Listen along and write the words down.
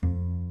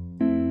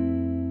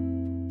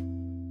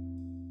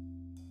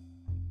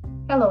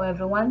Hello,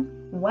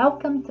 everyone.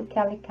 Welcome to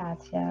Kelly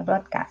Katia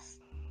broadcast.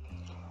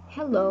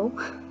 Hello,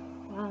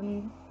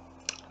 um,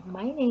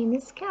 my name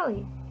is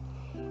Kelly,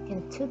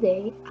 and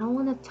today I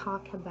want to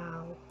talk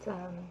about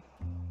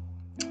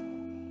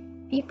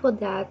people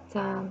that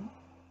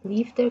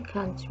leave their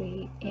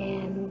country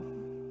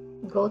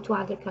and go to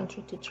other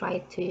country to try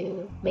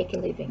to make a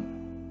living.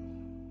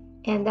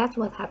 And that's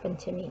what happened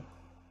to me.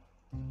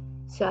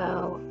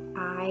 So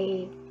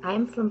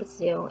I'm from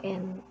Brazil,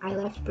 and I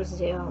left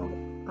Brazil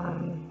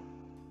um,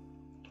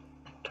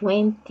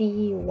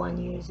 21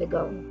 years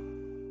ago,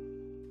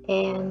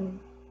 and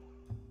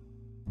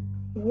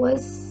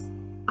was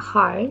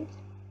hard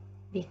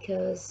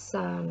because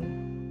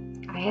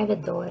I have a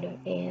daughter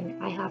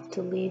and I have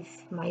to leave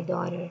my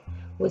daughter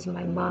with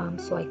my mom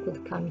so I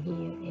could come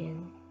here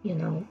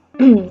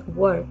and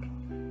work.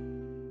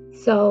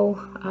 So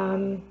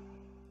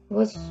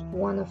was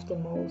one of the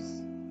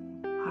most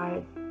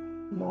hard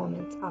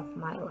moments of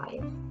my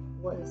life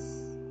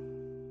was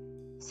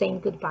saying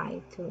goodbye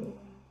to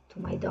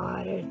my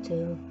daughter,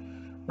 to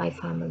my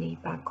family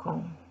back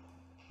home.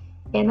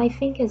 And I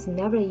think it's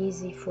never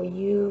easy for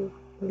you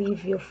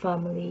leave your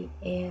family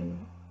and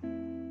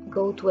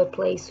go to a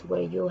place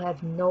where you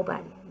have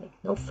nobody, like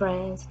no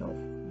friends, no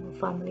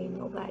family,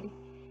 nobody.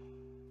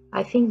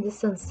 I think the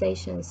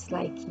sensation is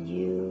like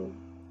you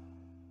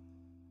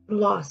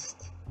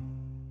lost,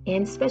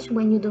 and especially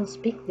when you don't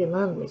speak the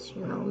language,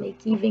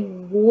 make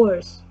even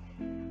worse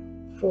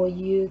for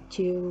you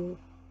to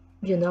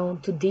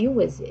deal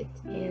with it.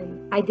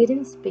 And I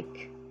didn't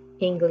speak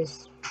English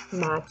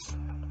much.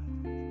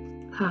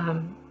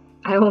 Um,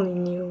 I only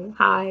knew,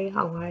 hi,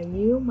 how are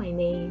you? My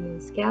name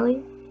is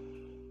Kelly,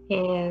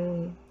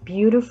 and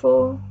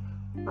beautiful.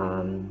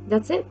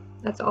 That's it.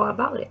 That's all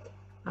about it.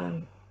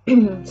 Um,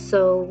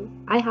 so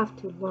I have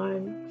to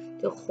learn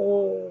the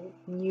whole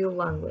new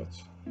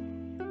language.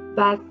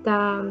 But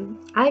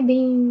I've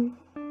been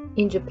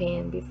in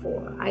Japan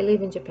before. I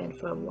lived in Japan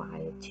for a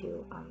while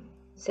too,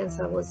 since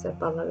I was a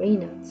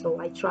ballerina. So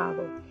I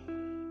traveled,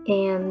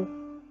 and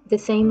the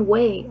same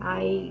way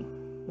I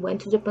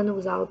went to Japan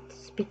without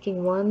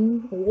speaking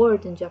one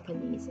word in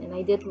Japanese, and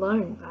I did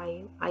learn.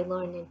 I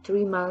learned in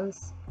 3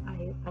 months.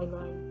 I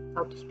learned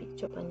how to speak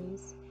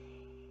Japanese,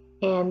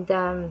 and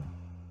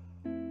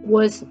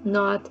was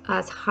not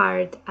as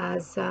hard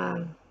as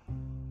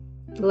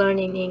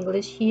learning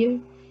English here,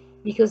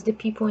 because the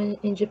people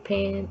in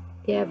Japan,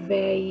 they are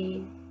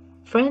very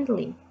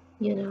friendly.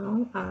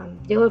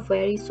 They were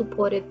very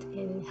supportive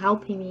in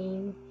helping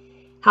me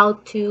how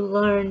to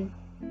learn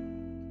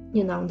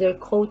their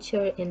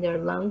culture and their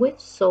language.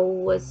 So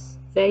it was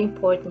very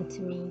important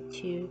to me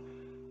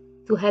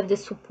to have the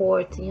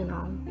support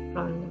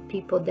from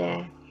people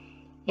there.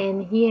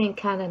 And here in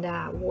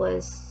Canada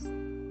was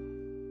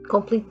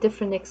complete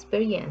different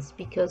experience,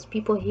 because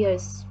people here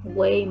is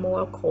way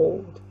more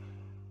cold.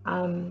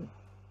 um,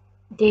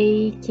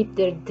 they keep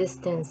their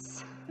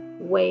distance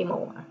way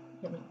more,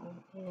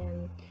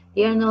 and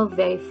they are not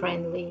very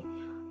friendly.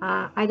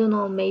 I don't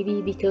know,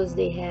 maybe because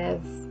they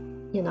have,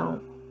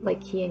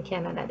 like here in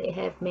Canada, they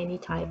have many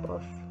type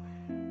of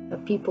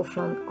people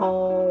from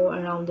all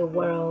around the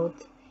world,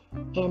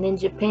 and in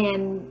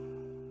Japan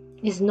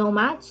is no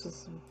match.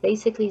 It's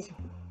basically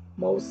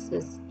most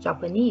is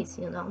Japanese,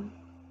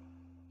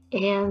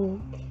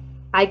 and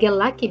I get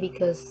lucky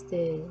because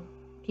the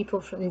people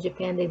from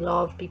Japan, they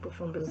love people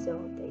from Brazil.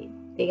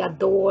 They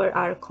adore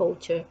our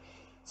culture.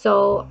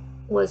 So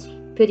it was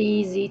pretty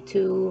easy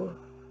to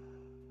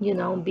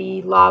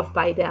be loved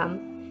by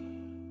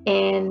them.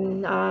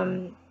 And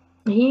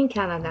here in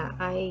Canada,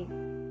 I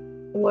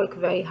work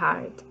very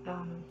hard.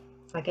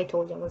 Like I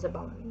told you, I was a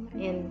ballerina,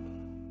 and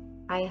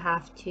I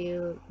have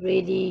to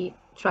really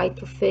try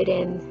to fit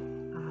in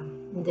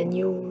the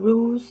new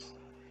rules,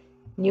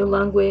 new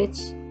language,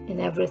 and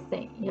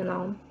everything.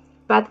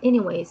 But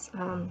anyways,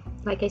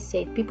 like I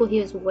said, people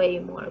here is way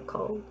more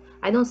cold.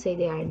 I don't say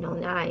they are no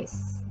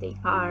nice. They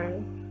are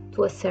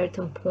to a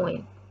certain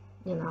point,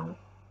 you know.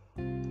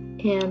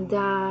 And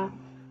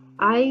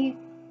I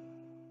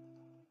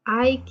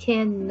I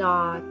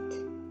cannot,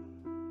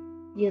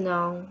 you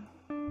know,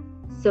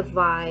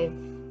 survive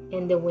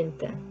in the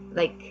winter.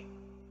 Like,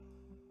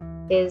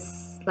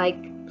 it's like,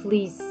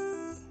 please,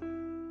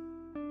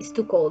 it's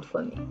too cold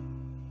for me.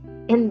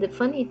 And the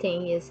funny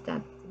thing is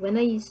that when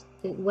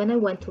I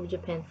went to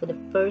Japan for the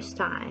first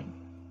time,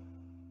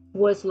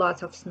 was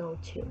lots of snow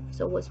too.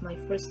 So it was my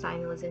first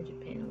time I was in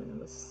Japan when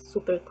it was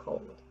super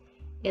cold.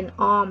 And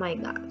oh my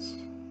gosh,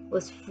 it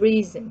was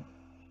freezing.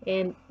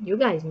 And you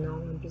guys know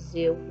in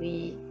Brazil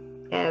we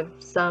have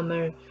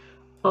summer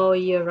all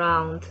year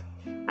round.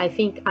 I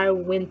think our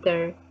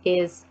winter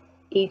is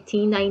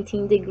 18,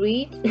 19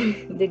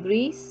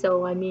 degrees.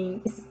 So I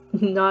mean, it's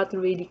not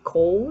really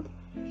cold,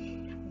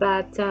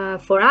 but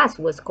for us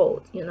was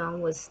cold.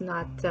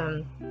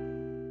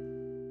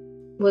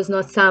 Was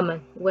not summer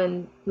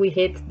when we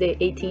hit the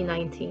 18,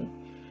 19.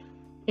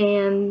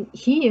 And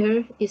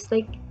here it's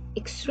like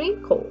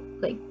extreme cold.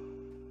 Like,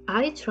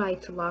 I try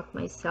to lock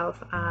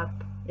myself up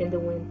in the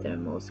winter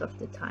most of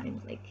the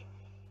time. Like,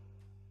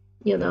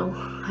 you know,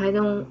 I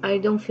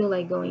don't feel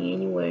like going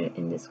anywhere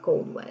in this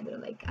cold weather.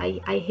 Like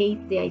I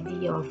hate the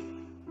idea of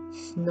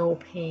snow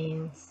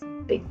pants,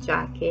 big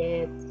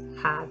jackets,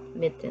 hat,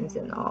 mittens,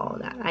 and all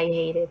that. I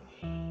hate it.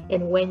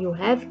 And when you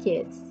have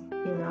kids,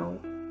 you know,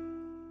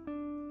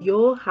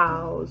 your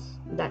house,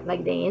 that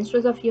like the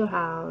entrance of your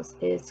house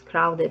is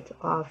crowded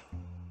of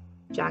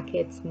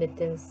jackets,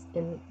 mittens,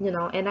 and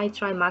and I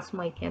try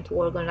maximum I can to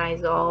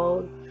organize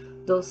all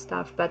those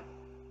stuff. But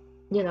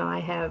I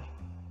have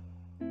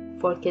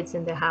 4 kids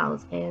in the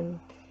house, and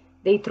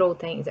they throw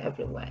things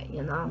everywhere.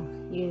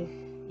 You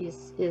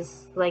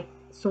is like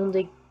soon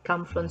they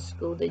come from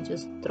school, they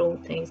just throw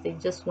things. They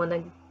just want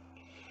to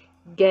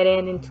get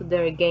into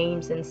their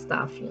games and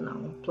stuff,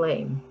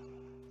 play.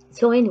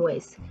 So,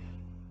 anyways,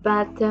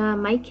 but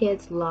my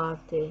kids love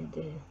the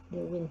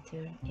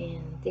winter,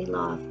 and they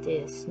love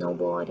the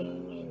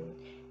snowboarding and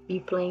be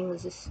playing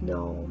with the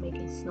snow,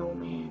 making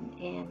snowman.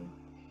 And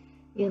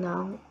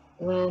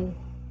when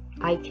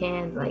I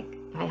can, like,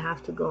 I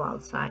have to go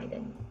outside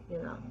and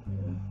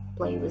and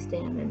play with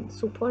them and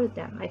support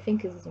them. I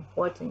think it's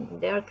important.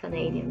 They are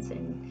Canadians,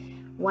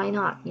 and why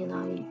not?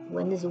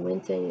 When it's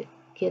winter,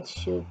 kids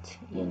should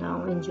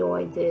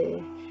enjoy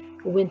the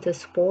winter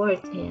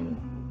sport and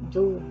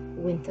do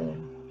winter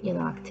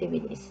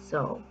activities.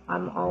 So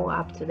I'm all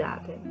up to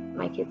that, and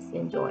my kids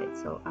enjoy it,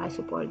 so I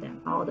support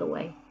them all the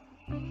way.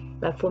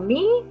 But for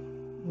me,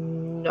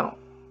 no.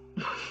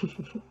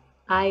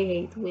 I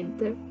hate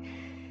winter.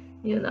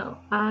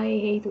 I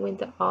hate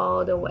winter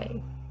all the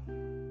way.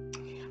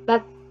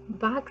 But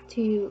back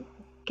to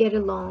get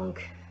along,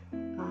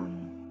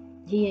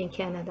 here in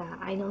Canada,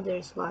 I know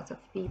there's lots of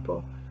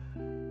people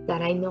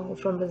that I know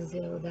from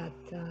Brazil that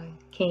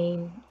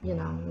came,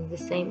 in the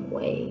same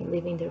way,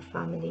 leaving their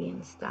family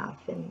and stuff,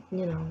 and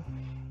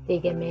they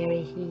get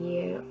married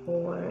here,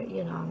 or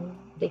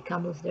they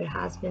come with their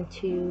husband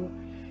too.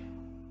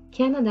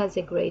 Canada is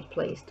a great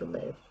place to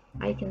live,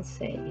 I can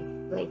say.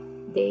 Like,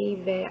 they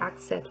very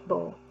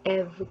acceptable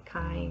every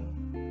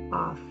kind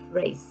of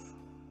race.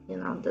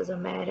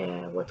 Doesn't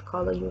matter what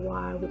color you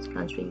are, which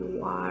country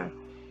you are.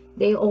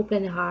 They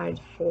open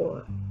heart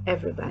for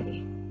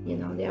everybody.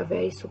 They are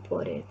very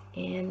supportive.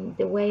 And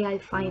the way I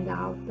find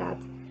out that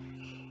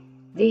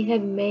they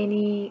have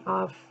many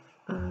of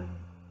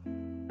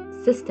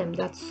systems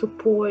that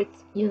support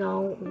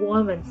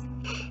women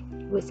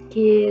with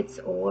kids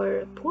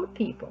or poor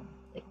people.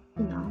 Like,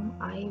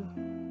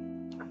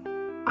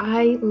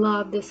 I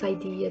love this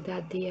idea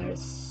that they are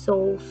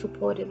so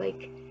supported.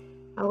 Like,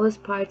 I was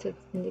part of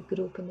in the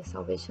group in the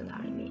Salvation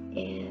Army,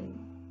 and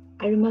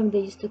I remember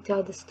they used to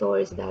tell the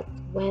stories that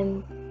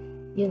when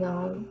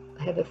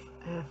have a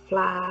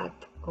flat,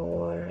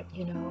 or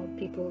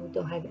people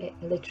don't have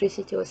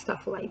electricity or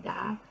stuff like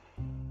that,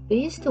 they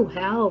used to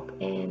help,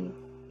 and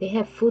they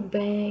have food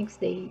banks.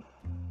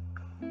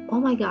 Oh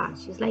my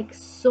gosh, it's like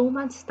so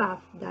much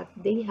stuff that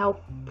they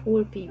help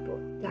poor people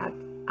that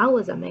I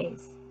was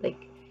amazed.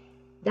 Like,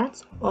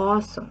 that's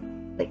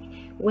awesome. Like,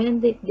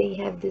 when they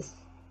have this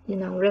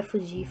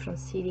refugee from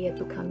Syria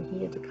to come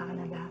here to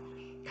Canada.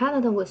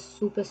 Canada was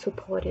super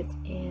supportive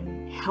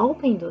in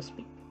helping those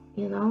people.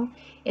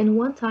 And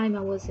one time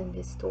I was in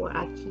this store,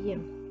 IKEA,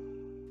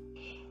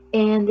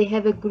 and they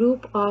have a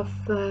group of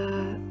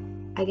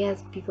I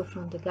guess people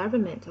from the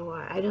government,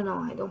 or I don't know,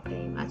 I don't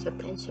pay much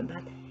attention,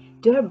 but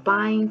they're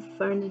buying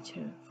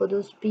furniture for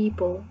those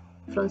people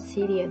from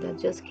Syria that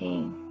just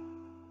came,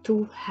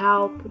 to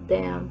help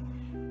them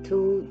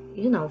to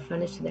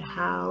furnish their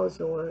house,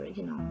 or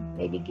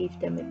maybe give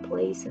them a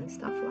place and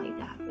stuff like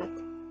that. That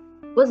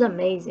was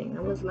amazing.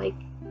 I was like,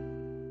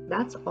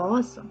 that's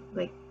awesome.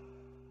 Like,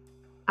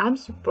 I'm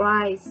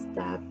surprised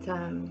that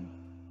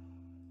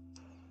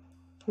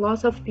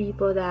lots of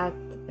people that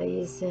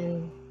is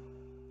in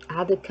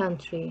other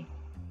country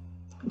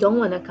don't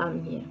want to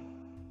come here,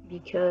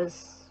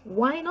 because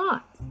why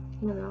not?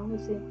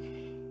 It's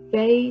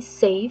very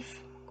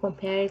safe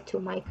compared to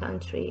my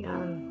country.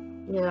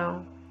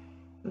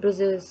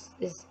 Brazil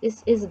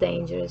is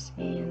dangerous,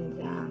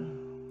 and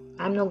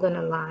I'm not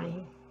gonna lie.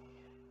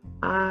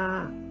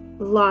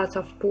 Lots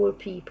of poor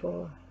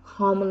people,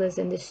 homeless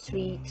in the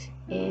street,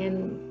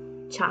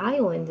 and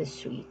child in the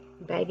street,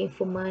 begging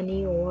for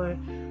money, or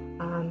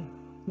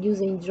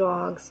using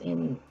drugs,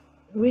 and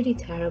really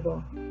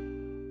terrible.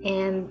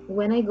 And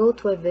when I go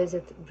to a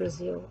visit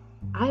Brazil,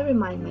 I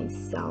remind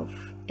myself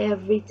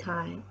every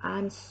time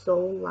I'm so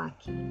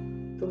lucky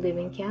to live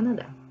in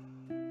Canada,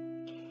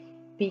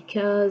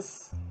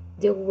 because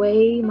the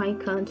way my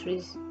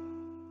country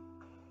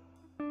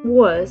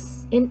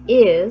was and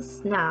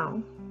is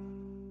now,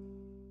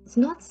 it's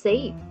not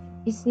safe.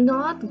 It's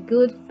not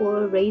good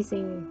for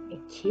raising a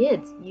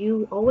kid.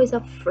 You always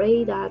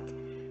afraid that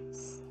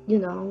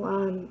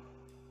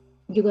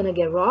you're gonna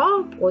get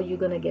robbed, or you're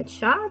gonna get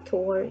shot,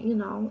 or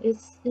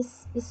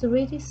it's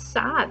really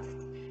sad,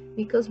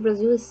 because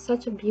Brazil is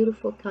such a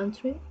beautiful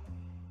country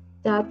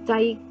that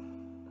I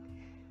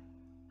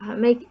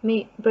make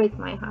me break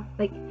my heart.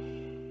 Like,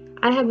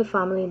 I have a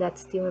family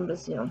that's still in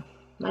Brazil.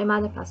 My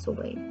mother passed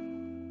away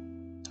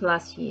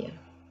last year,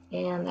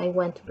 and I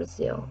went to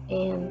Brazil,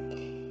 and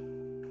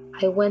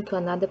I went to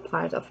another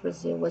part of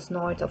Brazil, was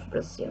north of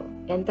Brazil,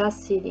 and that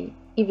city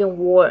even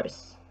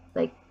worse.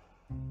 Like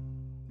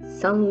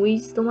São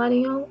Luís do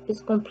Maranhão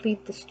is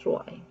complete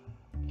destroy.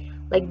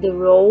 Like the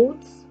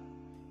roads,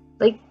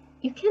 like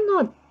you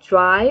cannot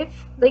drive,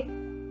 like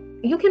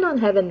you cannot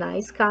have a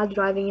nice car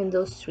driving in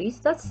those streets.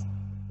 That's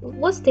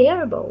was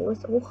terrible,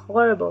 was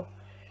horrible.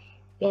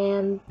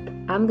 And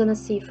I'm gonna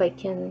see if I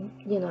can,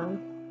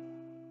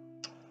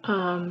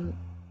 um,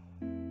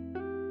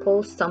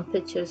 post some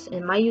pictures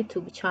in my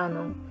YouTube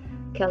channel,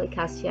 Kelly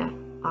Cassia,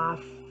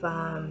 of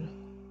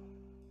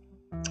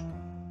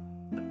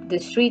the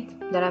street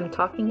that I'm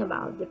talking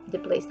about, the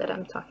place that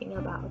I'm talking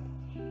about.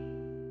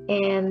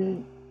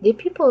 And the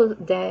people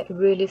that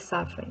really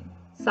suffering.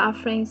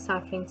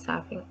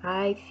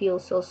 I feel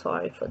so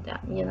sorry for them,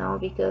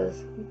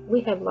 because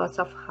we have lots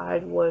of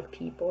hard work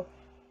people,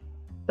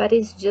 but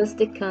it's just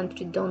the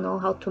country don't know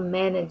how to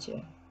manage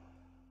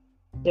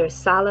their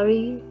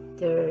salary,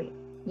 their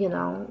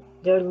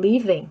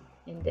living,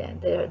 and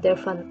their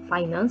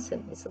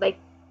financing. It's like,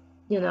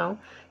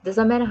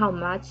 doesn't matter how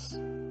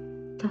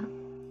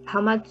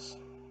much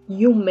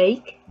you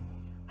make.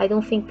 I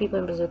don't think people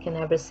in Brazil can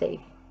ever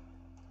save.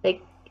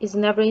 Like, it's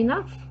never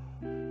enough,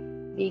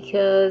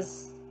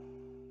 because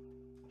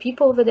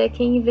people over there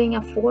can't even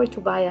afford to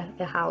buy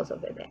a house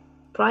over there.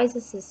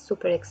 Prices is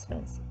super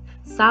expensive.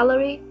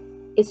 Salary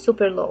is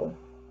super low,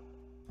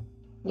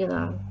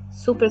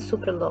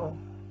 super low.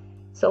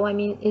 So I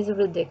mean, it's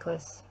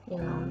ridiculous,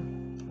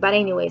 But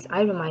anyways,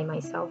 I remind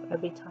myself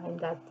every time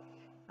that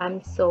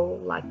I'm so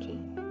lucky.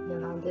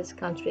 This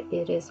country,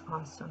 it is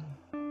awesome.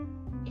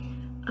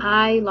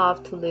 I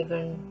love to live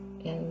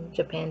in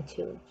Japan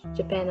too.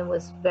 Japan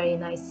was very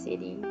nice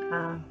city.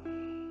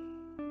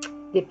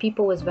 The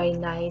people was very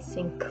nice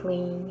and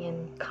clean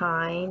and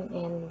kind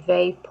and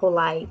very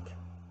polite.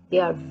 They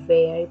are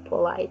very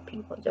polite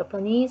people.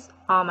 Japanese,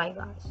 oh my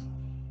gosh,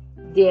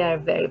 they are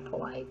very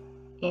polite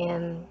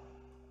and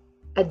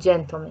a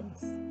gentleman.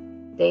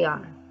 They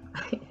are.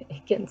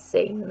 I can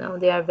say,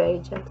 they are very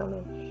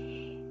gentlemen.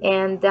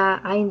 And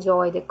I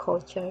enjoy the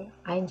culture.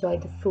 I enjoy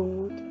the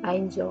food. I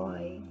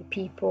enjoy the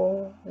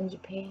people in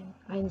Japan.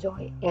 I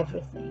enjoy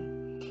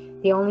everything.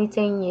 The only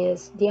thing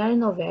is they are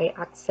not very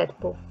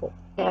acceptable for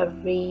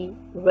every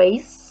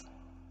race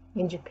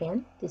in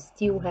Japan. They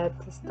still have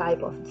this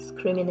type of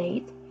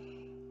discriminate.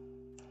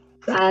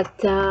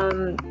 But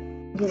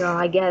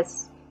I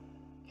guess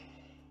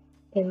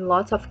in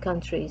lots of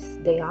countries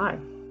they are,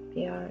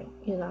 they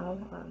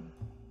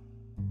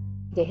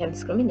have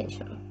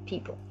discrimination of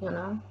people,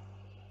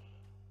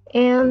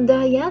 And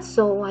yeah,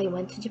 so I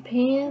went to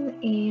Japan,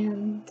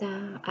 and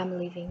I'm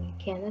living in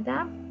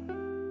Canada,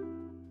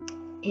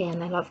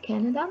 and I love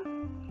Canada.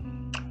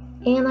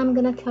 And I'm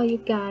gonna tell you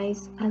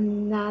guys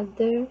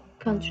another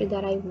country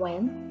that I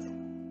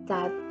went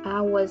that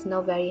I was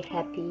not very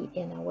happy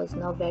and I was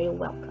not very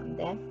welcome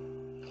there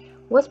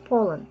was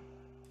Poland.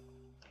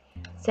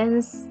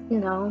 Since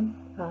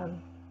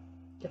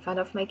the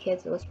father of my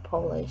kids was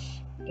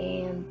Polish,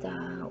 and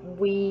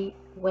we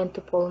went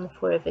to Poland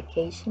for a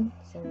vacation,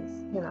 since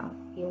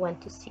he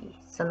went to see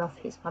some of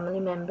his family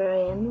member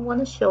and want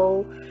to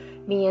show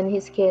me and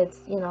his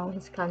kids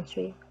his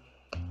country.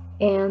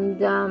 And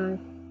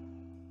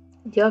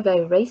they are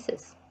very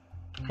racist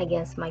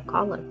against my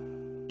color.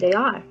 They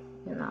are.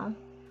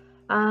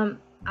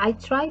 I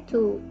try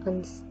to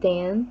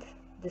understand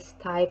this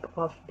type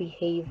of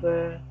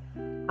behavior.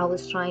 I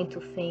was trying to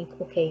think,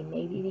 okay,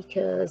 maybe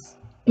because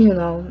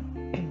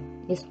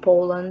it's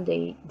Poland,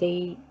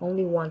 they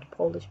only want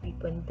Polish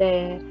people in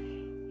there,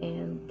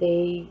 and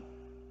they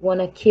want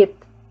to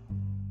keep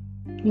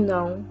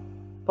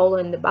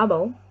Poland in the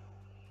bubble.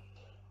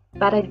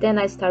 But then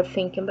I start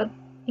thinking, but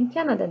in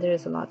Canada there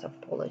is a lot of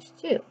Polish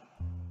too,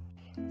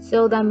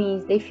 so that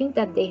means they think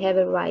that they have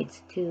a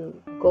right to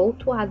go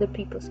to other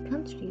people's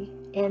country,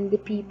 and the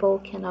people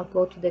cannot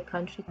go to the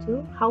country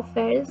too. How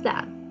fair is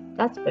that?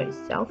 That's very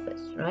selfish,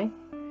 right?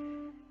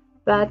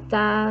 But they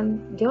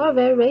are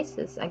very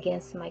racist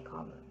against my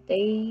color.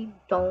 They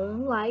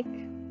don't like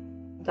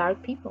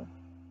dark people.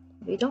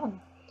 They don't.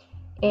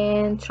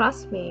 And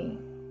trust me,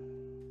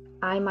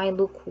 I might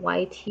look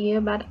white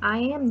here, but I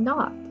am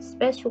not.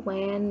 Especially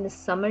when in the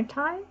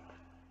summertime,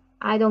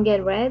 I don't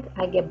get red,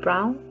 I get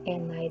brown,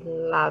 and I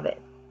love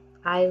it.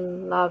 I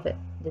love it,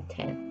 the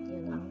tan,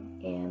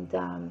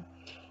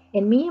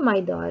 And me and my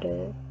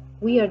daughter,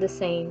 we are the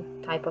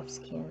same type of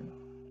skin.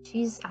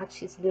 She's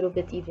actually a little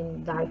bit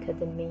even darker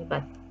than me,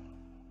 but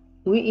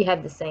we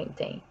have the same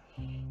thing.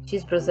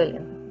 She's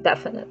Brazilian,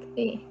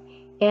 definitely.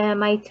 And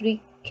my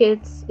 3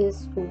 kids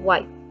is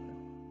white,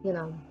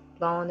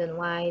 blonde and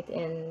white,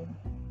 and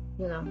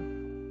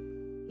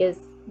is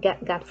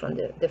got from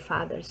the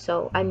father.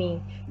 So I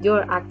mean,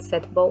 you're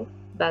acceptable,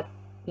 but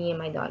me and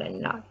my daughter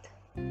not.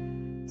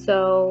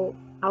 So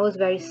I was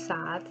very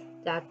sad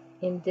that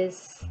in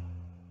this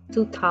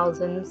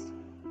 2000s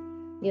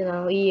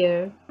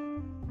year,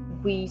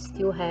 we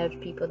still have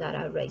people that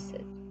are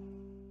racist.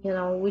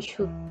 We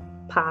should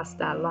pass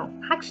that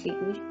along. Actually,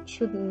 we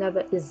should never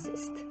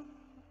exist.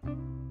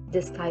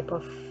 this type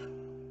of,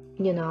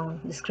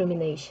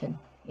 discrimination,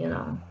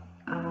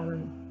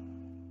 um,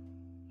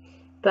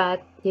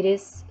 but it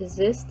is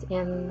exist,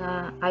 and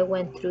I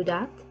went through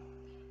that,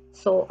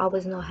 so I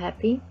was not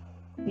happy,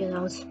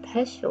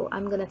 special.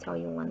 I'm gonna tell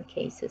you one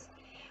cases.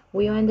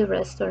 We are in the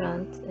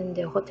restaurant, in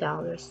the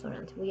hotel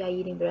restaurant, we are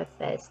eating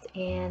breakfast,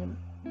 and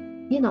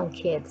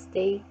kids,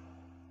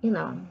 you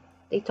know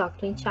they talk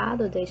to each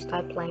other, they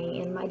start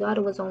playing, and my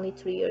daughter was only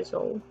 3 years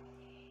old,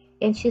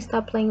 and she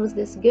started playing with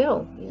this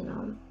girl,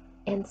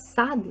 and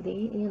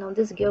sadly,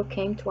 this girl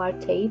came to our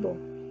table,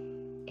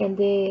 and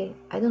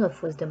I don't know if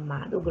it was the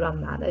mother or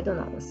grandmother, I don't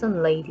know,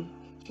 some lady,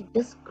 she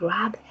just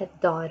grabbed her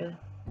daughter,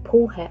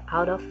 pulled her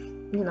out of,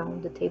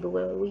 the table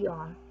where we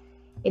are,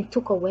 and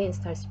took away and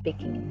started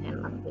speaking in her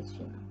language.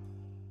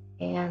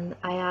 And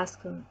I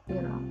asked him,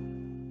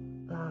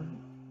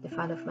 the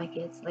father of my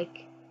kids,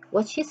 like,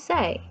 what she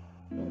say?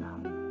 You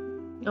know,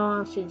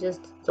 oh, she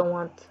just don't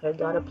want her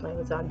daughter playing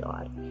with our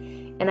daughter.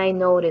 And I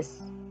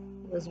noticed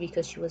it was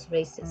because she was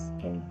racist,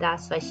 and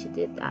that's why she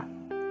did that.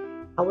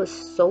 I was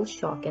so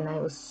shocked and I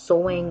was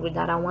so angry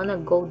that I want to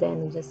go there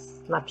and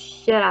just slap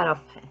shit out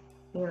of her.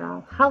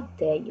 How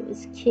dare you?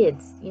 It's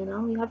kids, you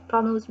have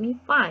problems with me,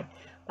 fine,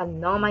 but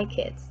not my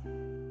kids.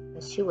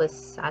 And she was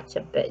such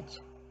a bitch.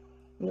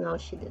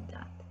 She did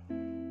that.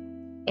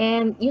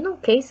 And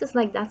cases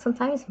like that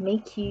sometimes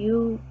make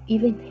you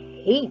even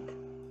hate,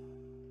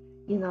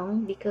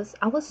 because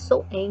I was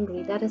so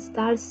angry that I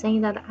started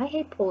saying that I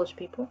hate Polish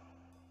people.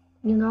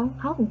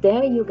 How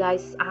dare you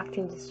guys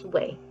acting this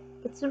way?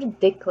 It's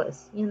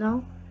ridiculous.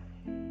 And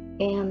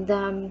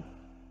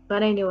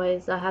but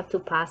anyways, I have to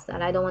pass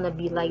that. I don't want to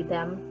be like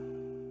them,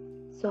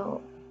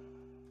 so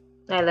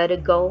I let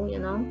it go.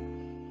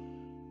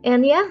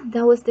 And yeah,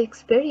 that was the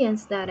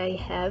experience that I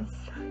have,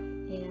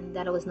 and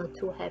that I was not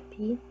too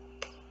happy.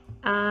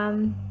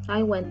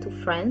 I went to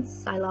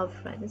France. I love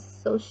France,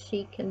 so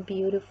chic and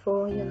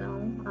beautiful.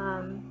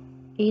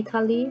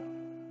 Italy,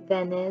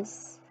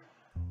 Venice.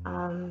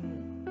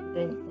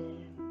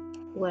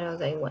 Where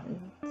else I went?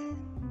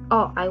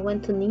 Oh, I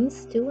went to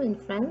Nice too in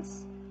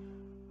France.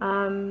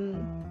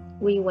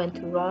 We went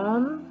to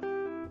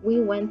Rome.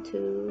 We went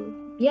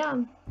to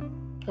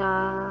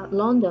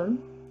London.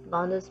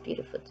 London's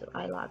beautiful too.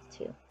 I love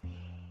too.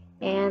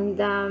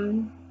 And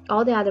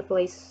all the other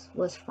place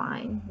was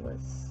fine.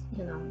 Was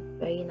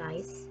very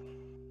nice.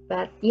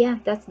 But yeah,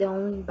 that's the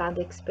only bad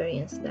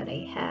experience that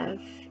I have.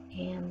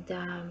 And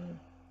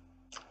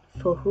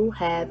for who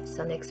have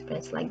some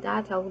experience like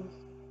that, I would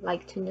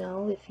like to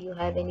know if you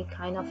have any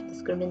kind of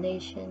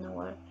discrimination,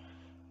 or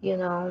you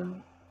know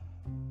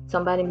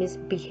somebody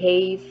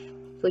misbehave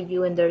for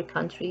you in their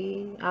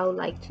country. I would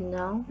like to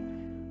know.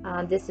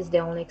 This is the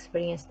only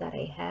experience that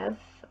I have.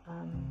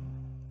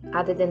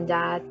 Other than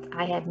that,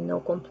 I have no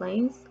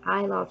complaints.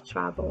 I love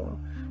travel.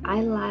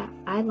 I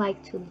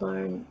like to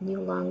learn new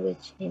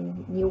language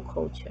and new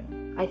culture.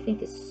 I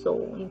think it's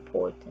so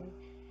important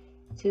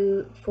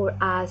for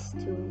us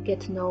to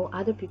get to know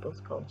other people's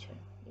culture.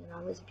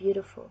 It's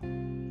beautiful.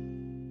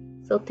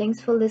 So thanks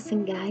for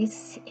listening,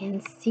 guys,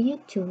 and see you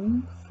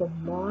tuned for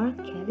more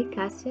Kelly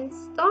Cassian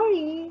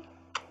story.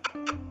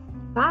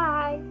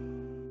 Bye.